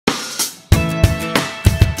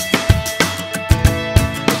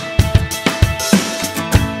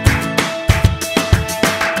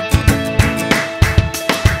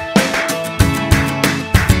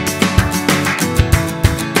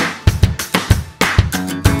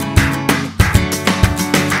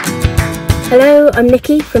Hello, I'm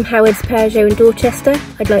Nikki from Howard's Peugeot in Dorchester.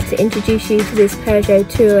 I'd like to introduce you to this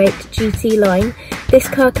Peugeot 208 GT line. This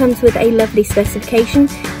car comes with a lovely specification.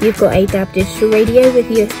 You've got a DAB digital radio with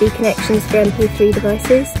USB connections for MP3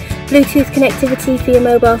 devices, Bluetooth connectivity for your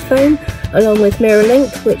mobile phone, along with Mirror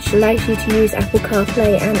Link, which allows you to use Apple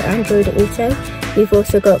CarPlay and Android Auto. You've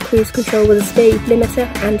also got cruise control with a speed limiter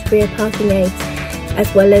and rear parking aids,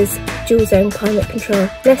 as well as dual zone climate control.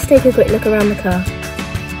 Let's take a quick look around the car.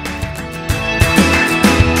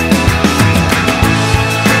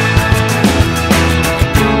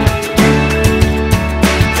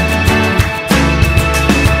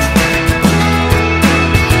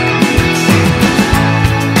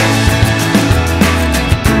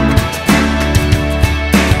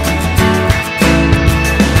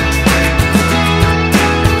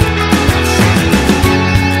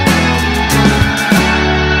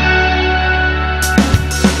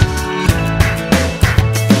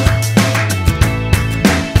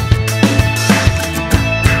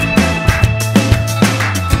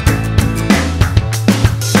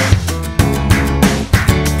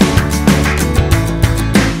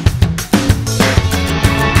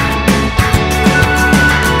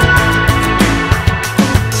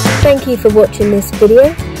 Thank you for watching this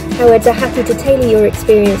video. Howards are happy to tailor your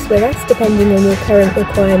experience with us depending on your current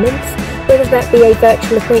requirements, whether that be a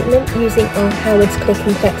virtual appointment using our Howards Click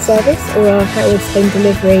and Collect service or our Howards Home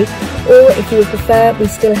Delivery, or if you would prefer, we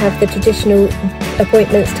still have the traditional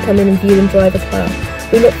appointments to come in and view and drive a car.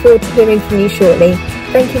 We look forward to hearing from you shortly.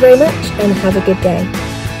 Thank you very much and have a good day.